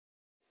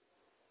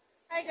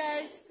Hi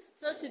guys,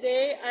 so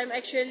today I'm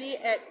actually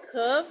at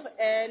Curve,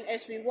 and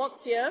as we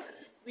walked here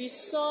we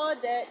saw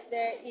that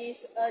there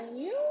is a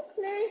new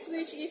place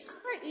which is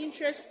quite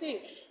interesting.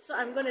 So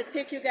I'm going to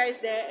take you guys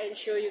there and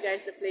show you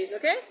guys the place,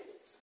 okay?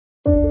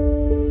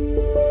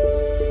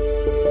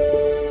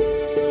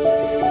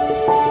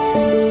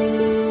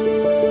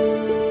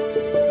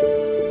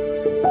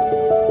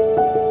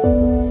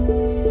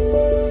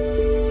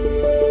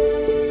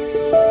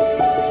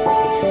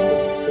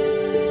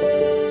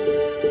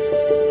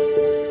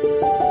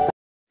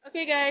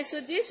 Okay guys, so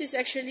this is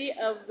actually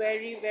a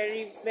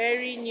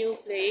very new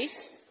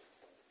place.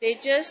 They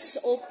just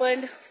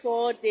opened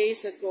 4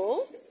 days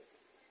ago.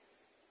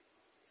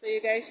 So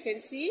you guys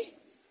can see.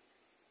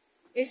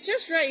 It's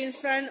just right in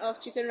front of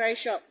Chicken Rice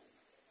Shop.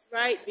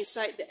 Right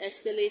beside the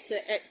escalator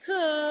at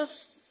Curve.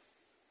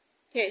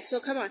 Okay, so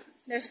come on.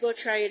 Let's go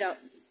try it out.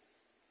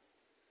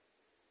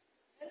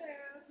 Hello,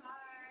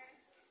 hi.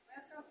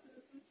 Welcome to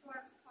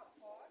Chuan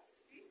Hotpot.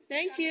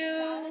 Thank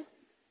you.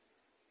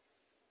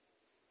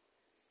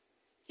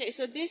 Okay,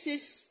 so this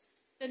is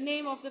the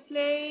name of the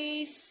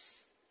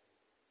place.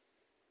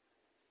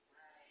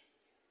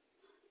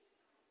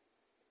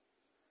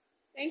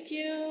 Thank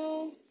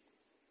you.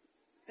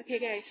 Okay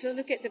guys, so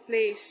look at the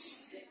place.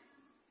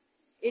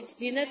 It's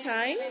dinner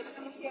time.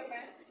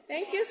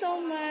 Thank you so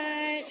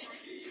much.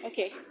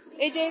 Okay,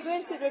 AJ, go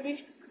and sit,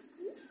 baby.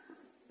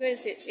 Go and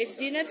sit. It's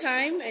dinner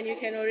time and you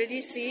can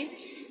already see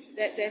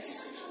that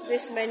there's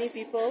this many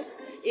people.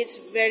 It's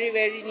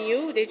very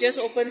new. They just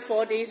opened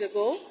 4 days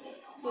ago.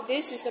 So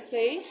this is the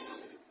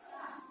place.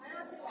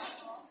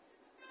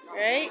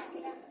 Right?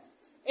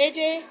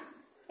 AJ,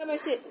 come and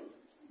sit.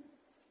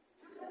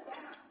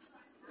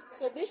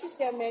 So this is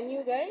their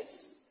menu,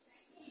 guys.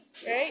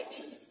 Right?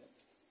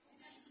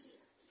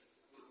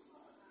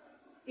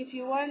 If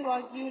you want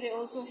Wagyu, they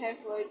also have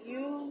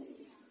Wagyu.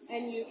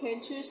 And you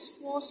can choose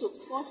 4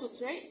 soups. 4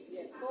 soups, right?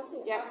 Yeah, 4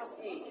 soups Yeah. out of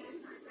 8.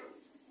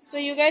 So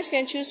you guys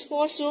can choose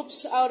 4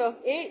 soups out of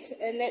 8.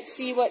 And let's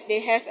see what they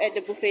have at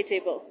the buffet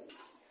table.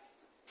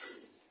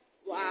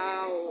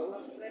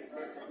 Wow.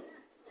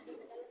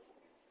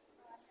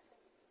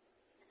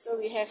 So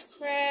we have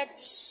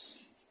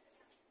crabs.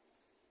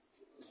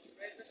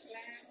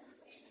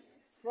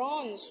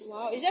 Prawns.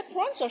 Wow. Is that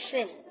prawns or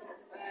shrimp?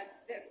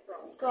 That's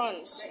prawn.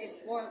 Prawns. That is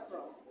boiled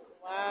prawn.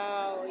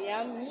 Wow.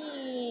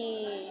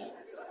 Yummy.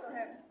 We also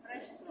have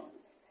fresh prawn.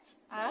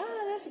 Ah,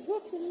 that's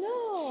good to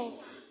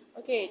know.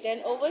 Okay,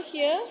 then over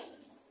here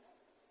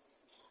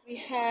we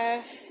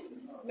have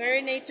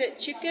marinated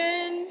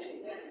chicken,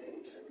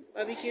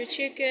 barbecue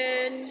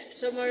chicken,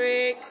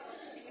 turmeric.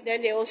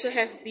 Then they also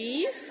have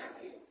beef,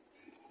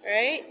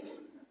 right?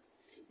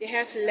 They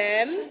have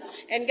lamb.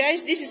 And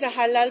guys, this is a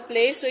halal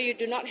place, so you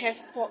do not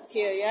have pork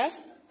here, yeah?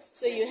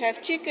 So you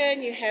have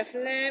chicken, you have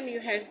lamb, you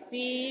have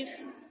beef,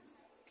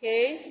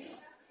 okay?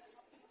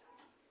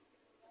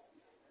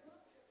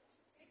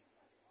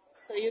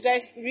 So you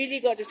guys really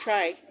got to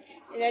try.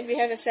 And then we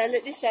have a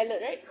salad. This salad,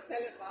 right?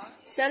 Salad bar.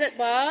 Salad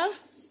bar.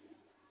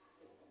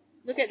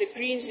 Look at the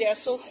greens. They are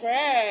so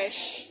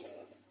fresh.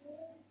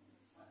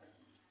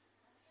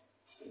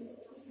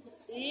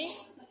 See?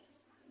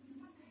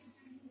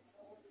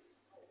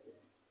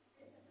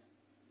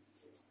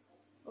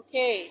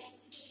 Okay.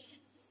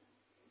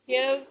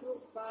 Here,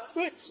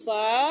 fruits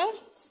bar.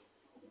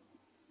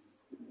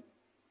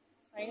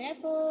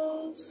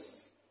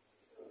 Pineapples.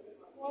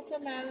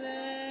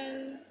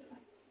 Watermelon.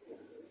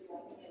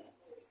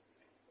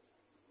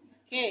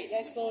 Okay,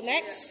 let's go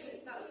next.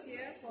 Starts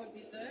here for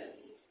dessert.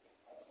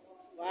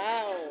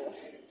 Wow.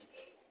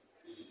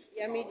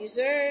 Yummy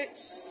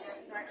desserts.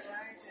 Fried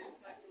rice and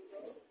fried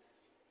noodles.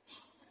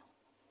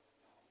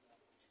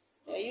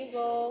 There you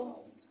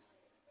go.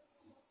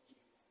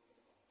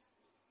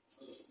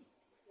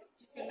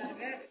 Chicken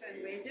nuggets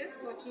and wedges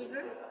for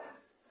children.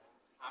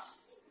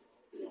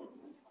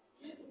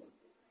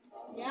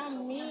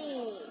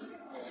 Yummy.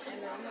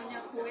 And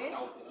Nyonya Kueh.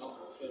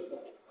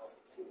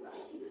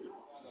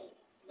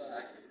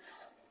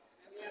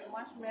 We have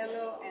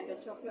marshmallow and the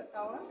chocolate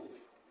tower.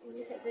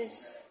 Look at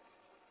this.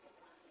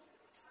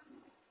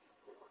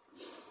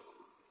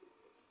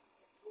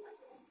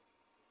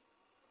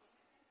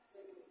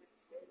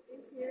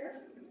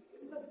 Here.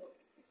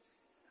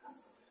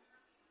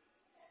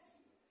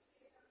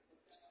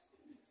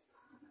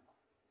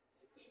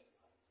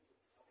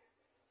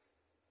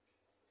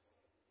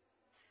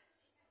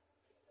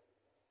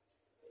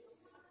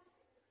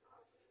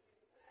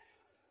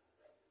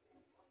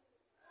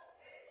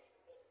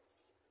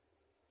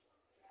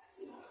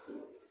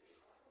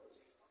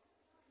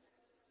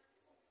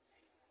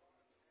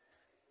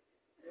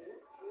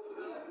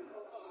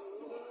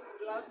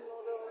 Black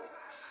noodle,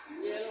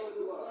 yellow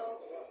noodle.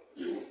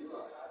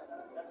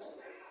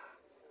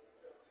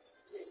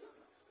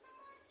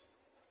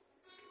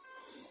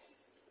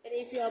 And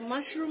if you are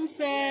mushroom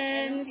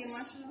fans,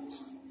 Mushroom,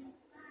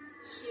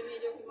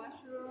 shimmered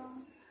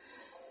mushroom,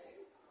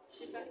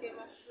 shiitake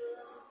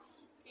mushroom,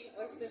 pink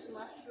oysters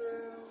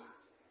mushroom,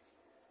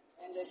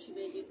 and the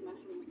chimney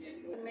mushroom.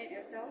 You can make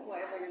yourself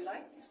whatever you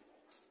like.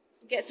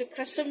 You get to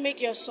custom make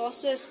your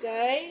sauces,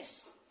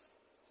 guys.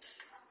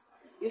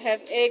 You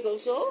have egg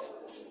also,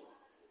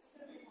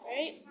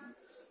 right?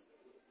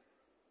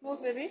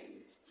 Move, baby.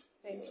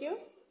 Thank you.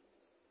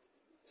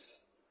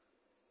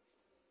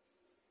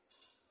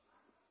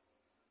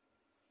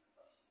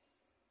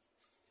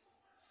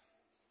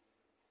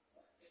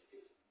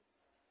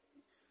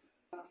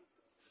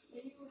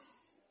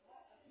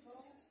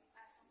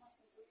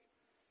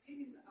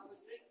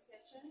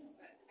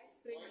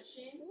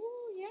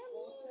 Oh,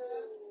 yummy.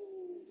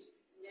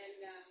 Then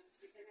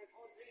you can have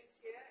all drinks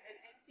here, and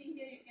anything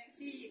here you can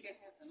see, you can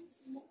have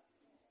them.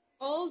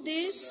 All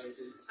these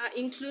are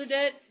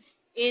included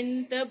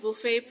in the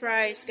buffet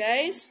price,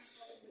 guys.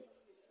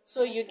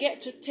 So you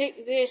get to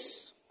take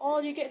this,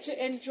 or you get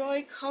to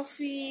enjoy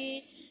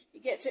coffee,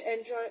 you get to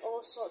enjoy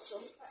all sorts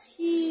of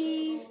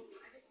tea, you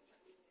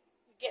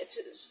get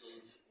to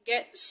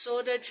get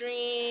soda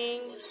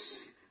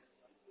drinks,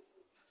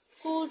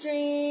 cool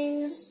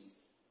drinks.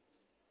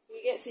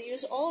 You get to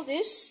use all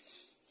this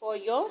for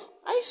your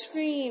ice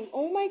cream.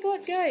 Oh my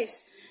god,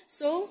 guys.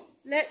 So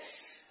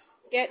let's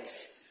get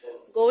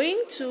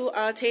going to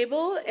our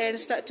table and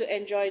start to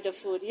enjoy the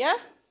food, yeah?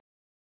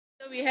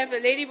 So we have a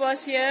lady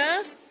boss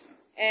here,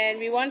 and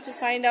we want to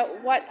find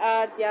out what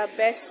are their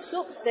best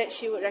soups that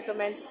she would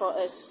recommend for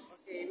us.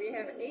 Okay, we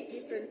have 8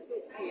 different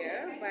soups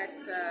here, but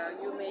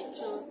you may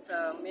choose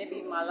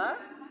maybe mala,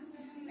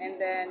 and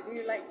then do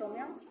you like tom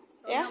yum?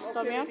 Yeah,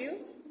 tom yum. With you?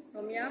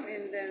 Tom yum,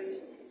 and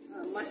then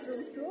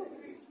mushroom soup.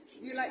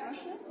 Do you like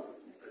mushroom?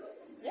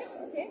 Yes,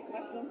 okay.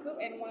 Mushroom soup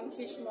and one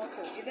fish maw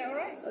soup. Is that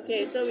alright?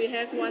 Okay, so we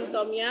have one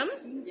tom yum.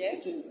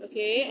 Yes.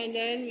 Okay, and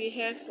then we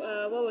have,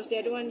 what was the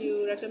other one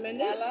you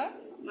recommended? Mala.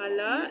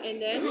 Mala,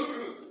 and then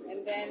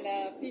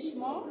Fish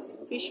maw.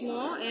 fish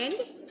maw, and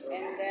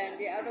then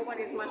the other one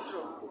is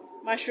mushroom.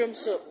 mushroom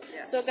soup.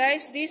 Yeah. So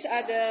guys, these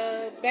are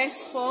the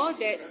best 4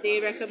 that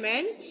they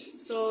recommend.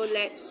 So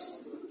let's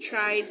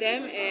try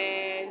them,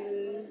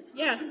 and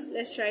yeah,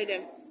 let's try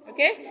them.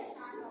 Okay?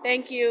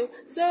 Thank you.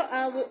 So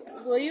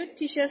will you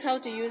teach us how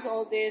to use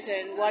all this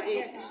and what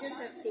You it... just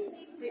have to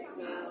take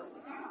the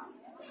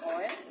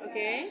oil.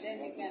 Okay.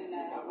 Then you can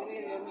grill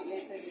your meat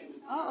later.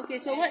 Oh, okay.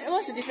 So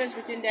what's the difference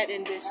between that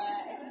and this?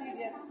 Actually,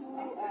 there are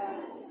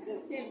two, the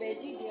same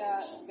veggie, they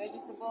are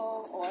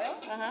vegetable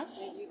oil,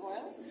 veggie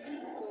oil.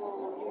 So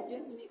you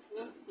just need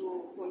those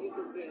for you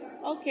to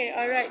grill. Okay,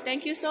 alright.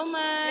 Thank you so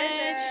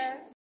much.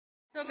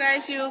 So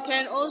guys, you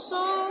can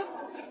also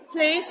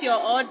place your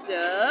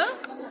order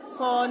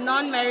for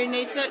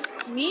non-marinated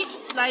meat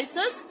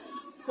slices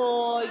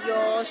for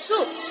your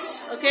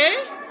soups,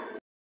 okay?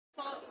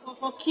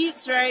 For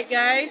kids, right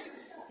guys,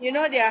 you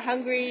know they are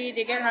hungry,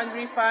 they get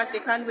hungry fast, they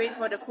can't wait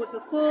for the food to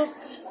cook,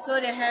 so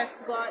they have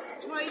got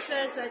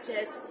choices such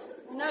as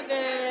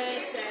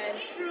nuggets and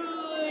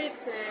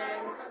fruits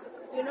and,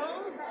 you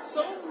know,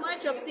 so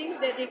much of things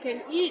that they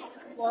can eat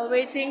while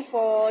waiting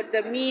for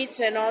the meats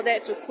and all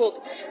that to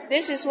cook.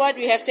 This is what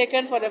we have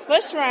taken for the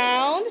first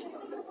round.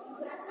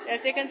 We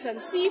have taken some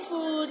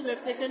seafood, we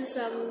have taken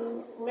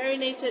some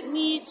marinated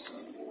meats,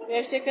 we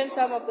have taken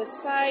some of the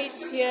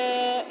sides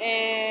here,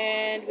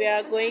 and we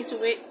are going to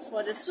wait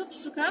for the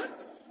soups to come,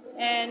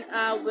 and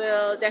I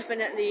will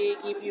definitely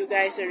give you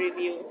guys a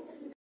review.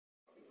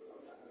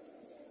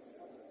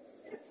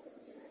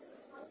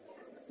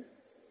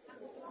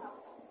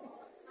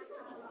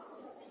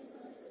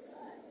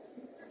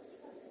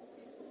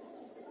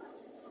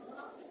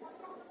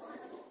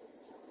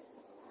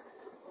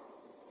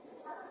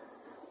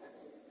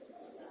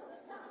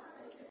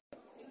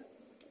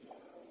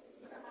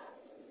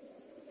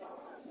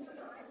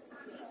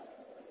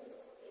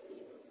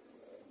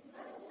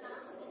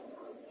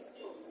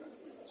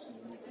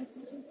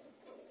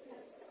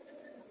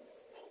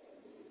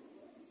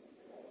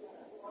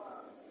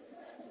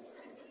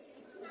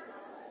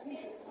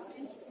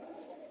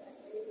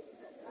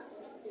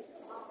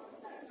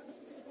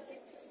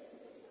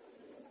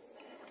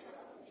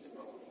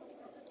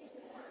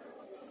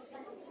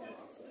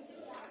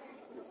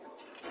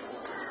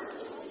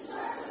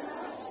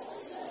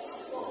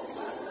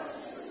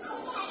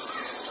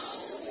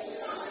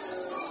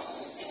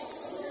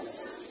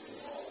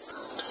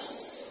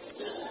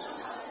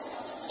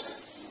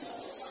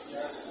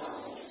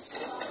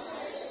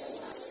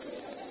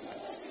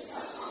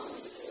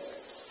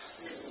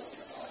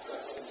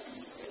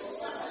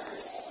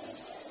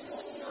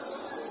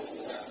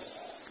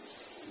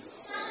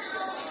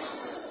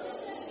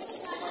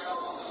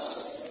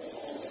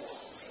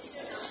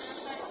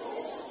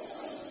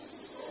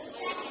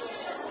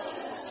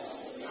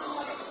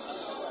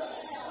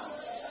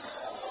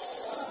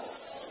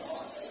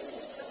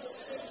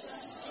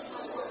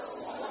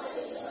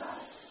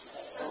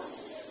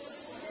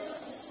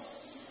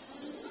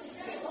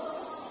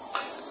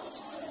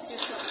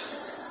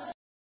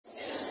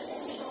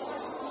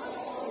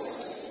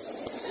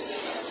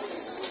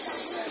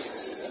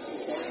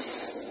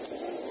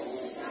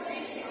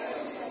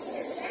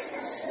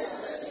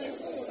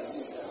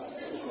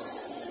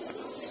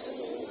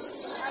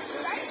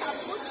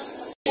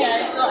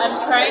 Yeah, so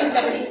I'm trying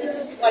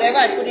the whatever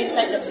I put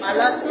inside the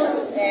mala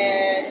soup,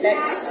 and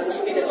let's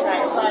give it a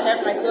try. So I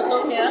have my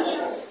soto here.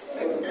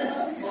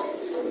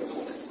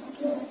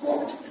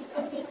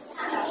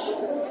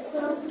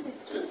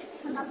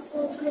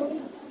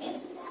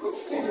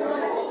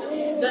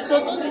 The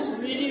soto is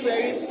really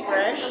very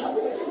fresh.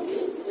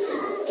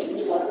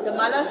 The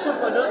mala soup,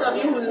 for those of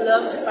you who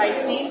love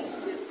spicy,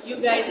 you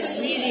guys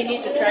really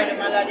need to try the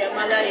mala. Their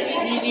mala is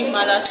really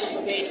mala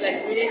soup, okay? It's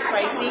like really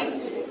spicy.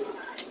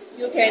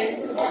 You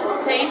can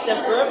taste the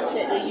herbs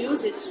that they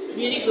use, it's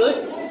really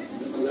good.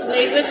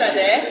 Flavors are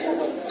there.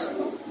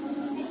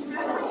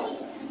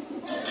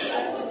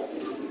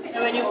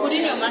 And when you put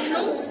in your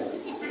mushrooms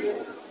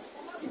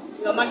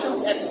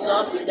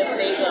absorb the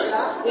flavor.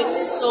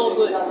 It's so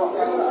good.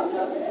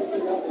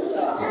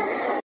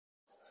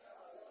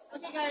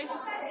 Okay guys,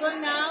 so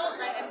now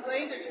I am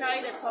going to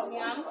try the tom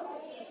yum.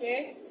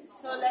 Okay,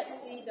 so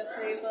let's see the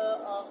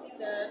flavor of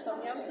the tom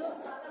yum soup.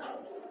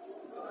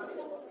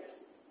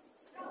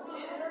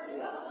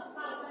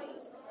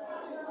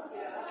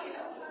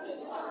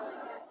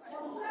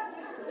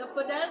 The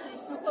pedas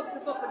is cukup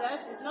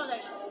pedas. It's not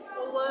like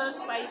over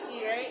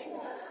spicy, right?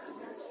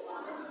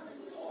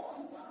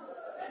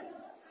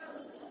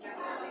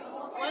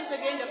 Once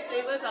again, the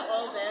flavors are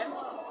all there.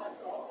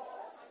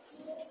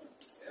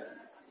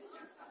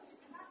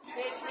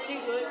 Tastes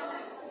really good.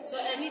 So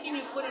anything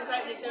you put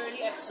inside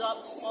literally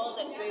absorbs all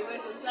the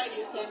flavors inside.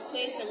 You can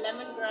taste the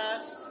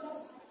lemongrass.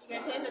 You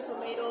can taste the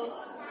tomatoes.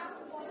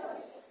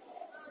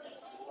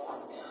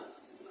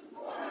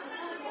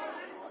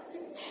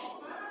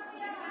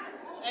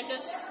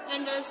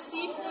 And the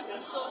seafood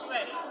is so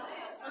fresh.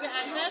 Okay,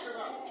 I have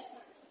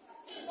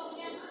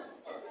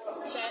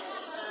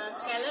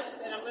scallops,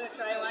 and I'm going to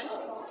try one.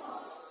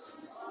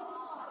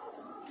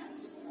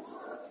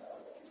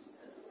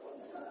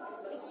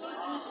 It's so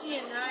juicy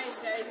and nice,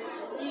 guys.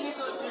 It's really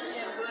so juicy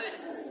and good.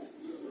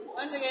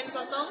 Once again,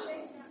 sotong.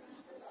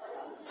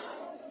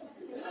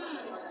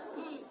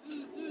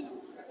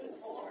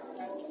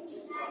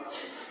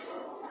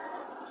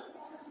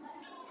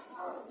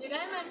 Did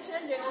I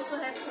mention they also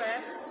have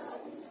crabs?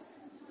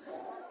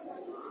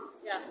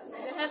 Yeah,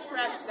 they have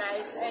crabs,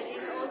 guys, and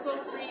it's also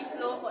free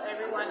flow for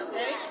everyone,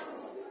 okay?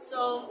 So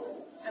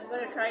I'm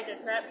going to try the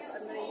crabs.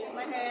 I'm going to use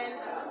my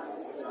hands.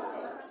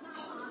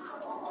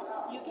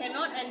 You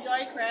cannot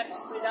enjoy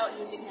crabs without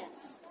using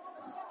hands.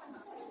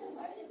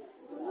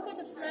 Look at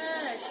the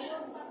flesh.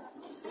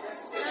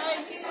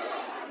 Guys,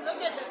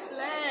 look at the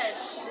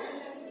flesh.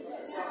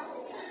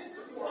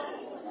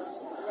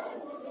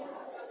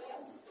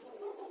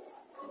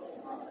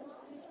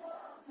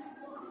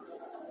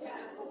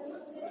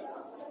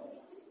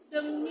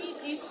 The meat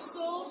is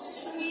so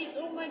sweet.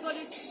 Oh my god,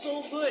 it's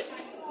so good.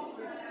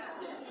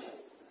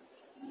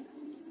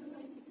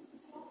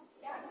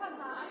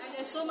 And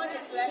there's so much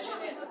flesh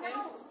in it, okay?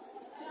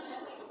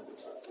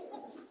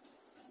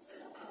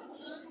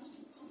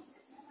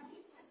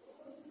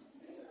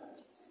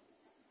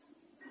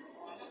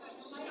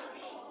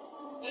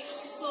 It's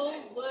so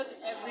worth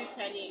every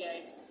penny,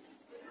 guys.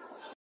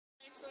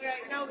 So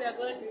right now we are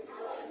going to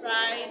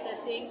try the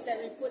things that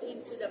we put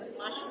into the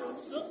mushroom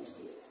soup.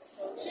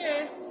 So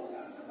cheers!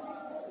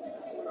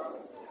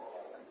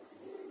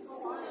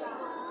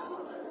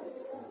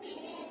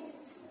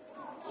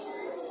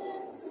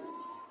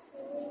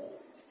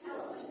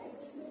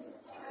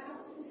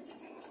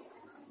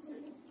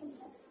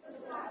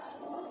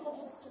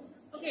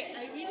 Okay,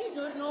 I really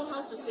don't know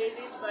how to say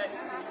this, but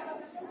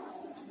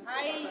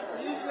I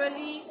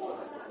usually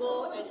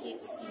go and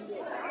eat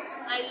Steamboat.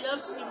 I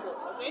love Steamboat,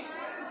 okay?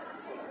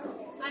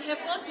 I have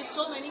gone to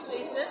so many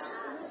places,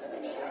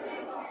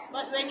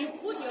 but when you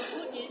put your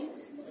food in,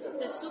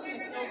 the soup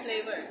has no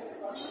flavor.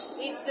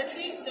 It's the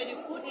things that you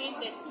put in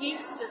that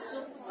gives the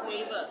soup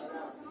flavor.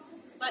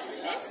 But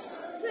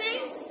this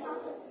place,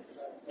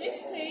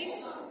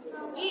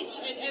 each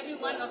and every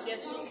one of their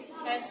soup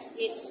has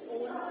its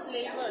own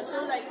flavor.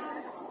 So like,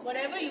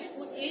 whatever you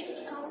put in,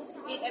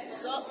 it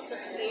absorbs the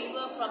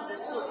flavor from the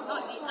soup,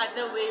 not the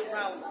other way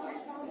around.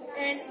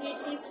 And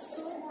it is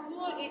so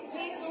good, it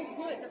tastes so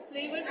good, the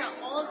flavors are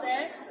all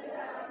there.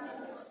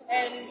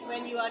 And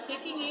when you are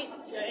taking it,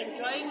 you're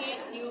enjoying it,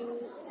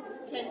 you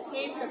can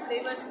taste the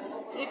flavors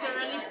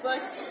literally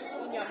burst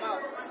in your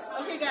mouth.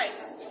 Okay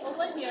guys,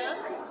 over here,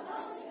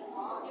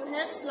 you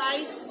have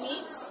sliced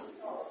meats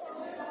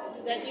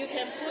that you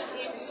can put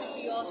into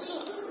your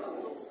soups.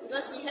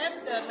 Because we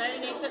have the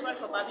marinated one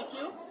for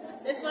barbecue.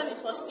 This one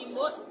is for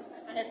Steamboat.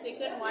 I have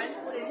taken one,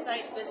 put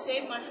inside the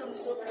same mushroom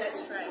soup.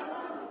 Let's try.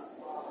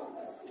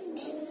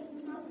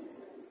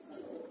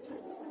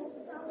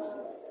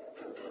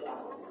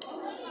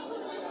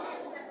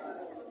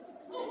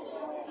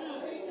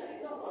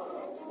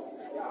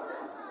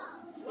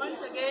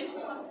 Once again,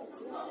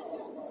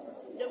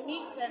 the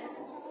meats have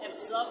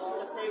absorbed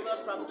the flavor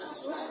from the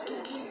soup.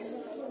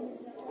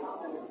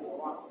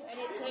 And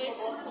it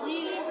tastes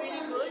really,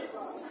 really good.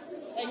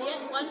 And yet,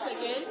 once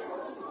again,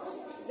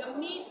 the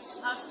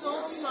meats are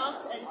so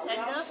soft and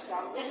tender.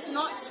 It's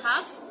not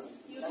tough.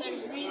 You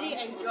can really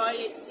enjoy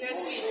it.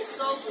 Seriously, it's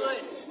so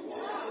good.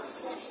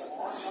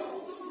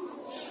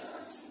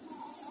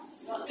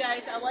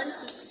 Guys, I want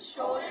to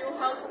show you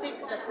how thick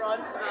the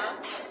prawns are.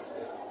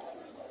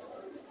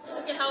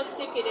 Look at how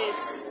thick it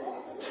is.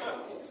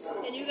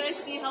 Can you guys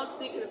see how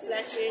thick the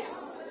flesh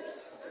is?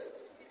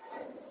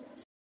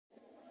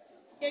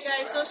 Okay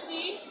guys, so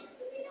see?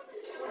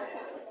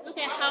 Look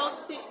at how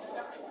thick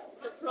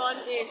the prawn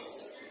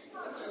is.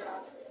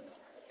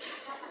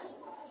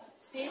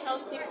 See how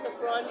thick the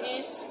prawn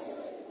is?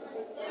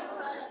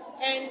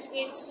 And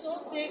it's so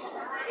thick,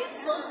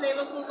 it's so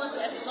flavorful because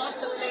it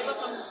absorbs the flavor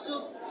from the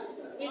soup.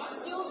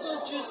 It's still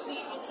so juicy,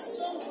 it's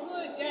so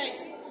good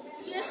guys.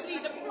 Seriously,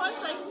 the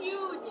prawns are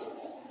huge.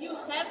 You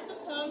have to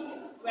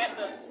come grab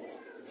them.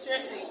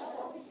 Seriously.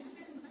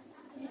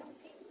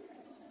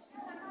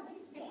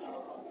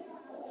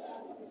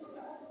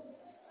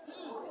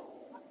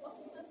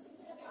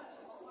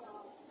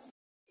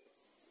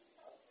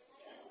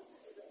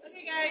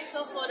 Okay guys,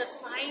 so for the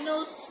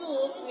final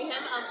soup, we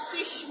have our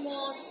fish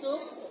maw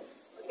soup.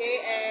 Okay,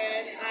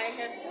 and I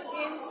have put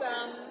in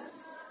some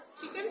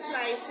chicken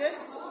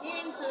slices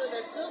into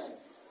the soup.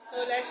 So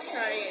let's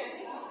try it.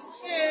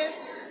 Cheers!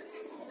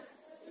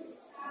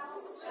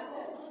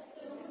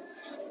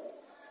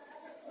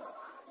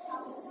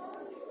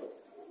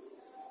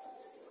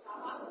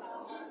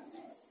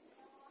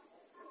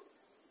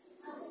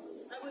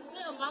 I would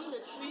say among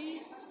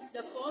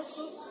the four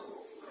soups,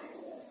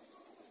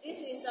 this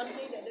is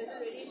something that doesn't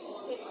really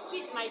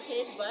fit my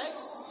taste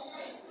buds,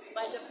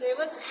 but the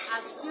flavors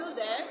are still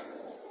there.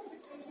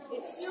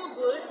 It's still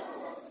good.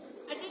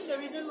 I think the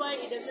reason why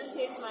it doesn't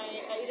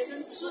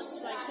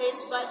suit my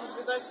taste buds is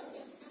because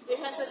it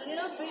has a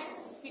little bit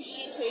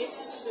fishy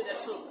taste to the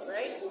soup,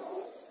 right?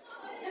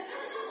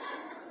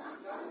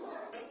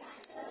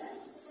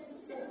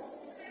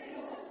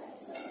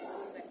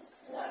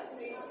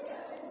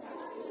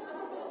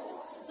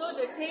 So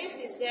the taste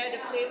is there, the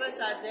flavors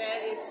are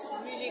there, it's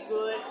really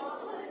good.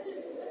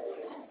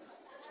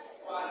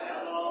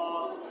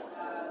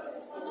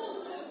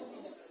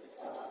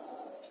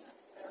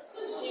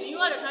 If you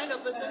are the kind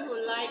of person who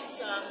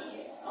likes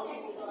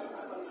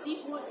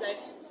seafood, like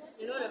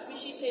you know, the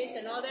fishy taste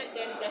and all that,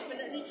 then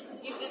definitely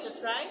give this a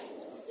try.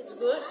 It's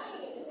good.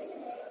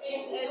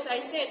 As I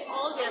said,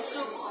 all their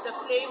soups, the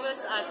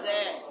flavors are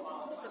there.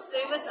 The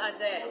flavors are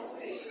there.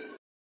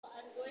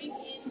 I'm going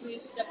in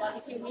with the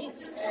barbecue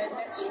meats and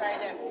let's try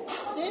them.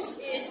 This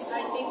is,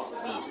 I think,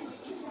 beef.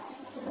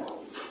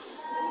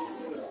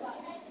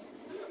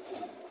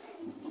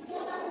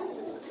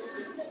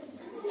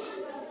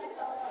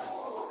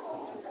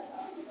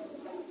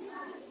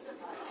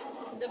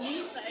 The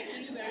meats are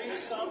actually very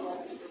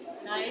soft,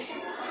 nice,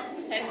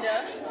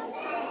 tender.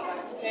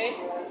 Okay.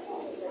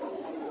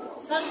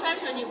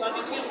 Sometimes when you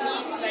barbecue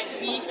meats like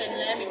beef and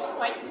lamb, it's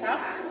quite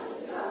tough.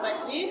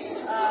 But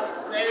these are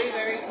very,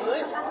 very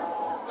good.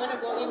 I'm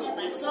gonna go in with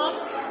my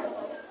sauce.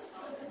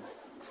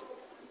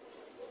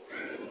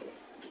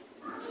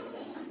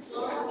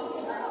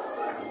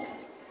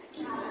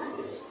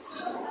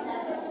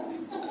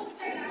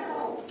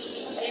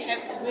 They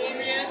have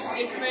various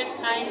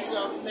different kinds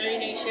of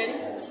marination.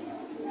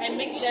 I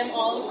mix them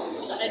all,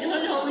 so I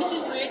don't know which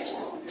is which,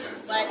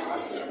 but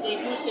they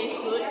do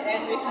taste good.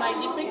 And with my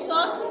dipping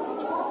sauce,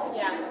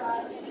 yeah.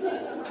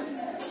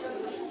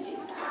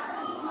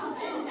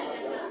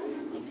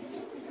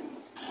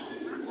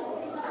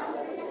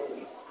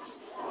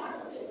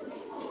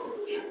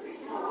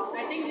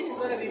 I think this is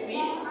going to be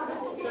beef,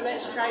 so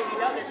let's try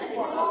without the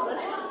dipping sauce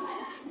first.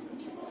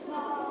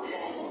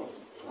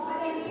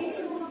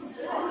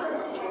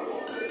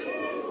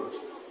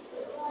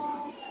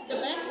 The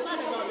best part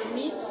about the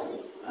meats,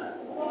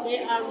 they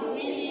are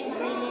really,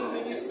 really,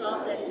 really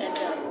soft and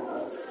tender.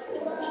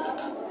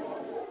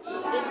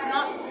 It's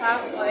not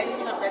tough or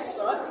anything of that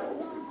sort.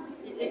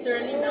 It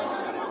literally melts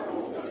in the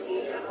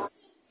mouth.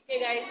 Okay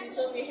guys,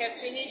 so we have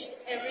finished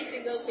every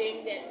single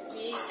thing that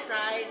we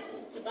tried.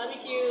 The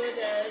barbecue,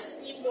 the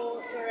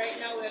steamboat. So right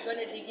now we're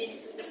going to dig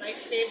into my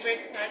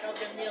favorite part of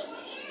the meal,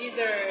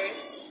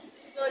 desserts.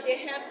 So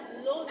they have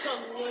loads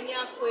of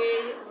Nyonya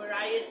Kueh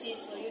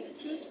varieties for you to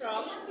choose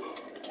from.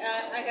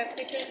 I have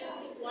taken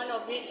one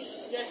of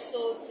each just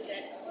so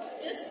that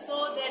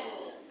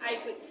I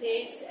could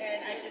taste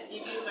and I could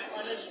give you my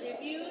honest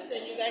reviews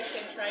and you guys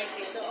can try it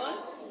later on.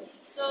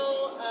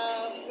 So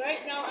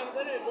right now I'm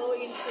going to go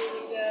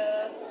into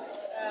the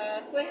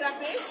kueh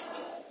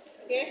lapis.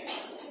 Okay,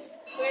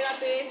 kueh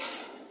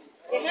lapis.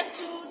 They have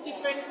two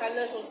different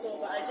colors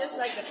also, but I just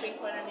like the pink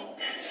one. I mean,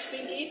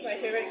 pink is my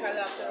favorite color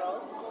after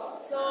all.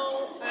 So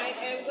I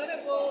am going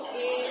to go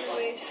in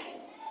with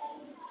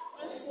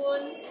 1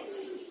 spoon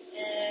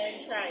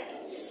and try.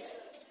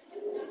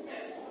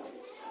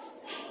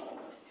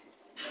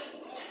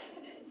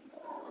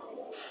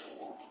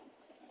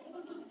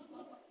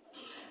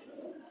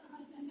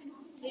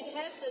 It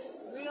has the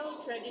real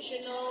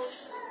traditional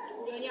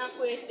Nyonya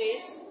Kueh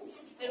taste,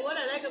 and what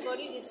I like about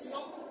it is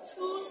not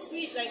too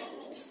sweet. Like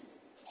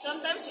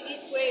sometimes you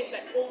eat kueh, it's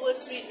like over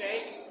sweet,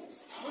 right?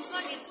 This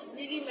one, it's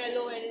really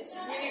mellow and it's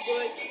really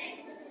good.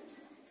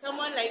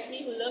 Someone like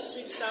me who loves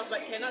sweet stuff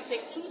but cannot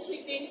take too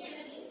sweet things,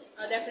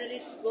 I'll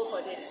definitely go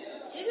for this.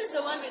 This is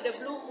the one with the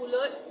blue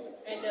pulut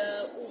and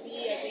the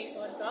ubi, I think,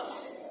 on top.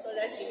 So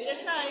let's give it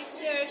a try.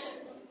 Cheers!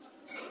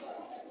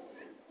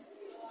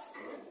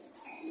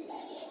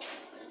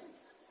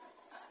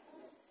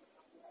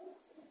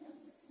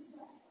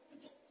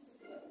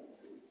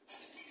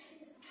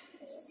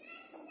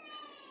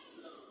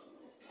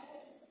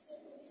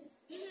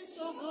 This is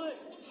so good.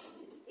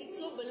 It's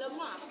so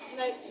berlemak.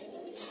 Like,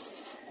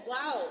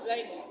 wow.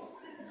 Like,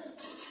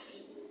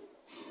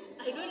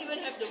 I don't even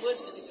have the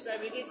words to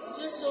describe it. It's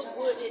just so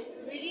good.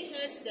 It really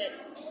has that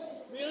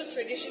real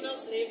traditional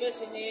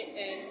flavors in it,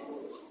 and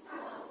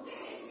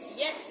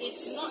yet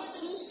it's not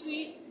too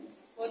sweet.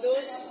 For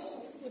those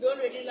who don't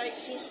really like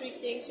too sweet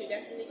things, you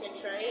definitely can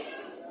try it.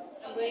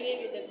 I'm going in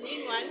with the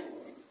green one,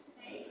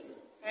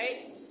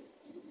 right?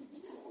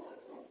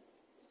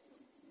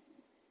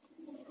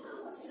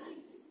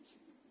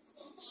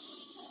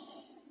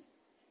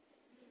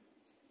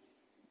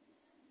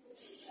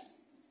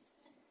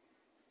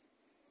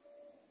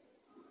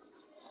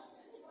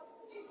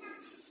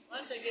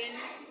 Once again,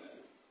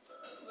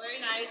 very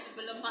nice,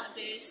 berlemak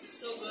taste,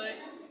 so good.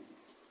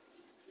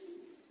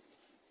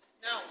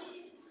 Now,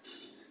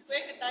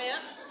 kueh ketaya,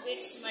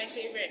 it's my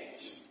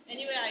favorite.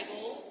 Anywhere I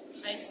go,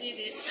 I see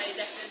this, I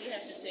definitely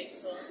have to take.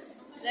 So,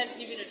 let's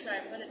give it a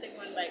try. I'm going to take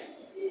one bite.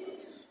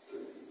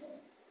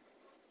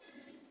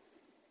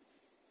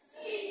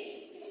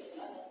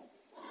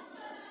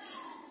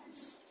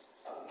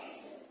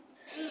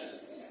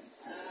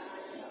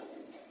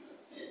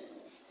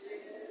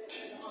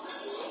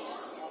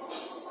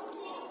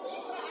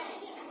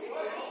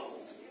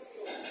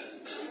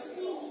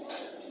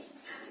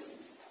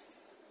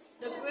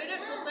 The grated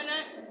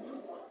coconut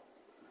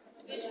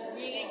is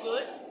really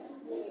good.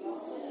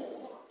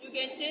 You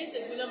can taste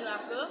the gula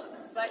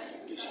melaka, but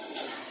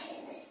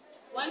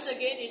once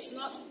again, it's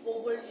not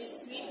overly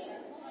sweet,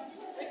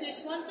 which is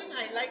one thing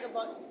I like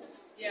about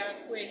their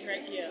kueh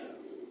right here.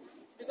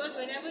 Because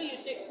whenever you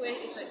take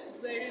kueh, it's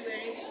like very,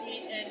 very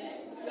sweet, and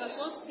you're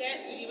so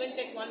scared to even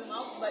take one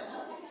mouth, but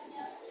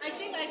I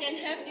think I can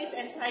have this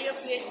entire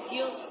plate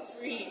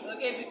guilt-free,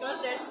 okay, because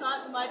there's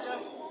not much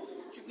of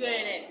sugar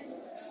in it.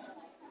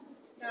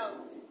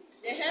 Now,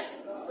 they have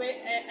kueh,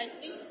 I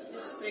think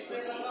this is kueh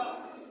kochi.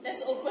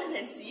 Let's open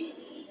and see.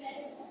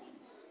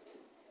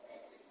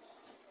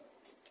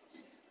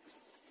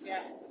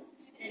 Yeah,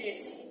 it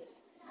is.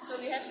 So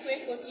we have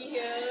kueh kochi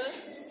here.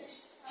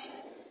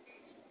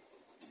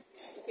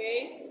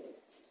 Okay.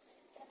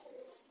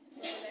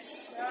 So let's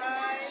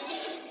try.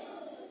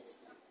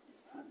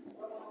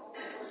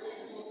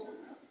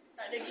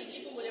 Tak ada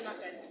gigi pun boleh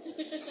makan.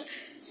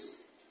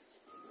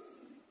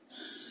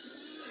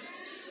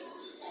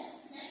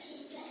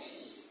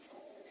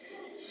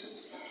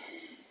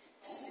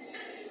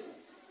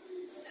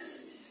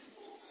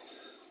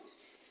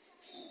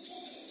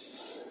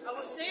 I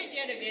would say it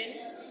yet again.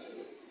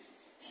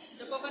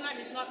 The coconut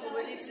is not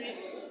overly sweet.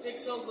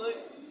 It's so good.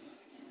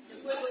 The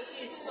kueh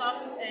kochi is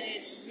soft and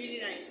it's really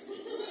nice.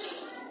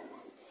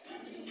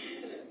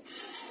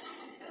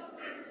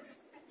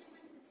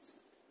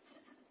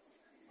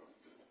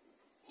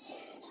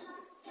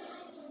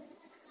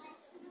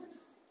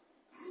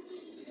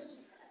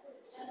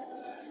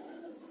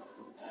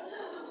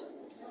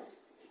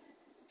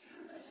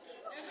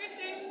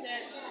 Everything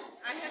that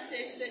I have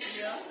tasted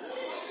here,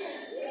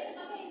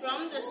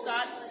 from the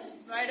start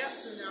right up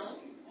to now,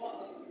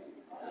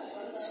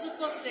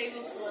 super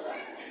flavorful.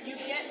 You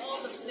get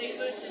all the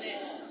flavors in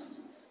it.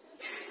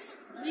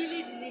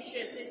 Really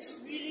delicious. It's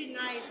really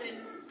nice, and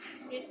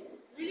it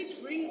really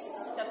brings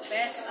the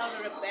best out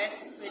of the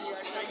best when you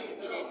are trying to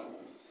eat it.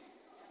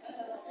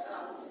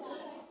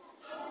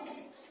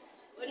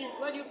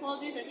 What do you call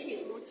this? I think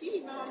it's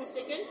mochi, if I'm not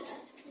mistaken.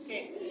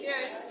 Okay,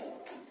 cheers.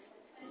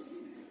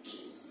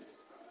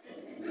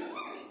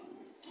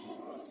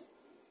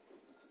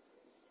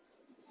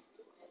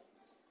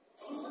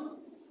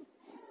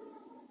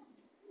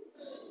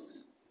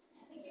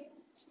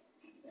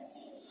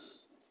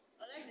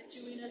 I like the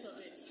chewiness of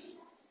it.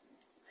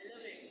 I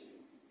love it.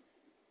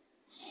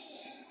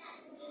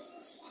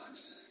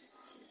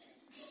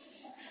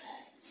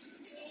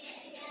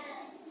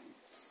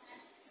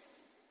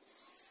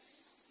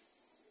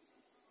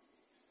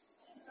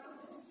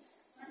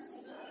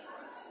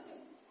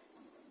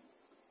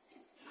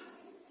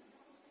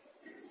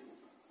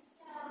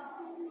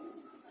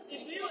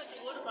 If we were to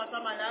go to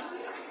Pasar Malam,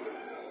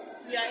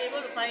 we are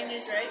able to find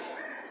this, right?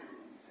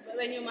 But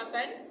when you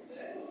makan,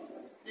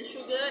 the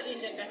sugar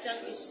in the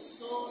kacang is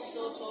so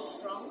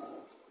strong.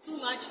 Too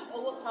much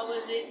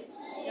overpowers it.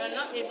 You are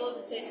not able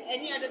to taste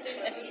any other thing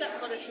except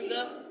for the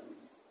sugar.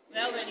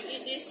 Well, when you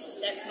eat this,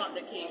 that's not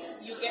the case.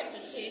 You get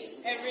to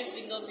taste every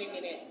single thing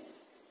in it.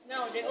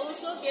 Now, they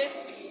also give,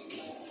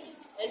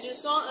 as you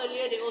saw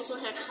earlier, they also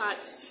have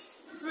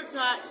tarts. Fruit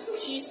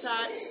tarts, cheese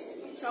tarts,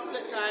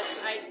 chocolate tarts.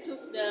 I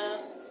took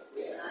the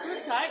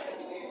fruit tart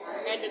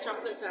and the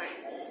chocolate tart.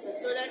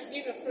 So let's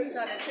give the fruit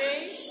tart a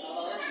taste.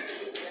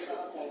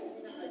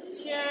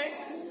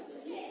 Cheers.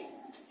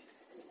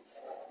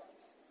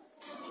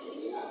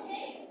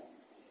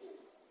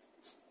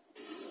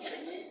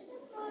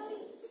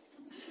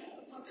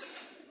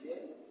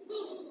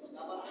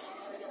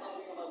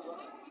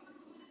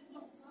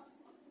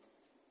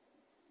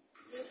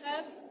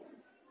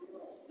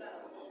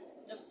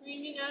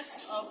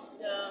 sweetness of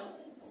the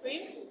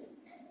cream,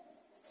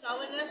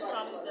 sourness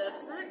from the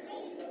fruits,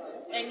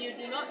 and you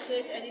do not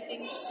taste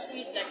anything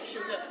sweet like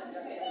sugar.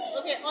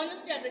 Okay,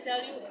 honestly, I have to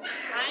tell you,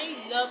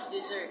 I love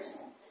desserts,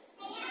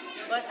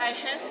 but I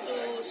have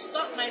to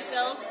stop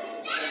myself.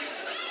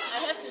 I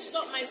have to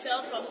stop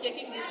myself from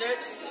taking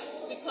desserts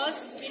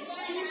because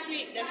it's too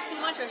sweet. There's too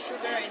much of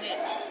sugar in it.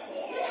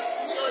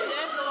 So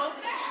therefore,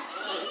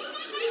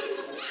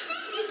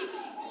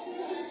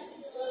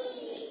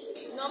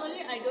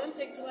 normally I don't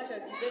take too much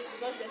of desserts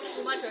because there's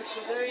too much of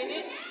sugar in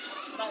it.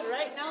 But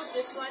right now,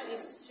 this one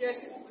is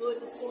just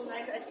good. It's so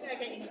nice. I think I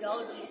can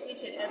indulge in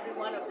each and every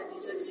one of the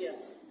desserts here.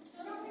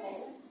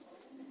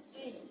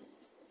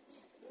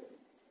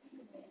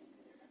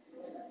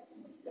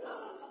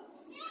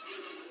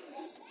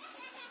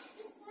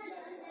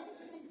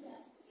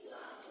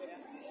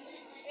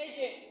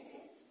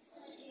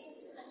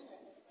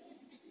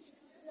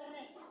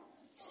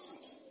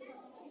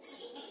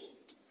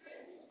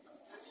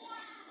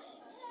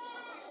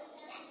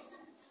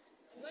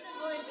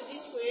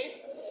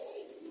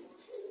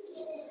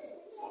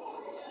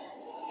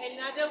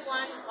 Another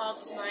one of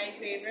my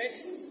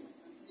favorites,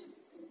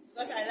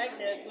 because I like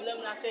the gula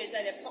melaka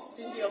inside that pops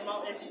into your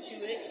mouth as you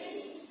chew it.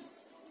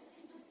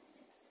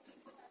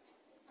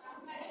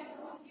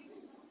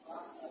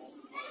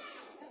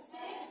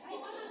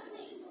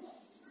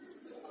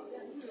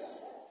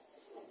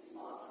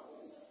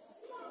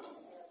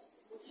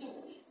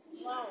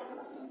 Wow.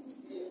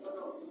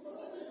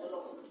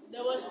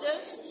 There was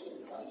just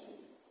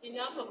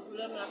enough of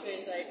gula melaka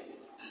inside.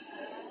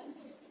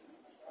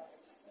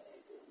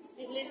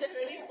 It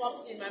literally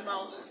popped in my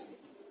mouth.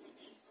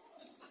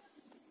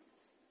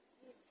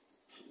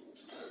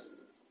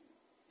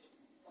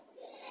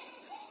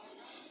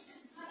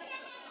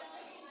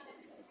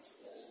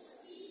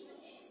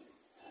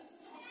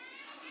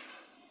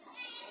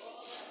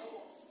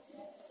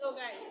 So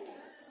guys,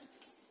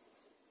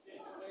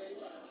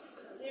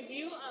 if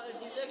you are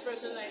a dessert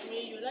person like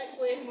me, you like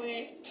kueh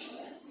mueh,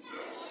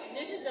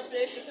 this is the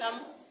place to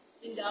come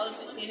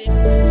indulge in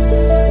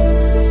it.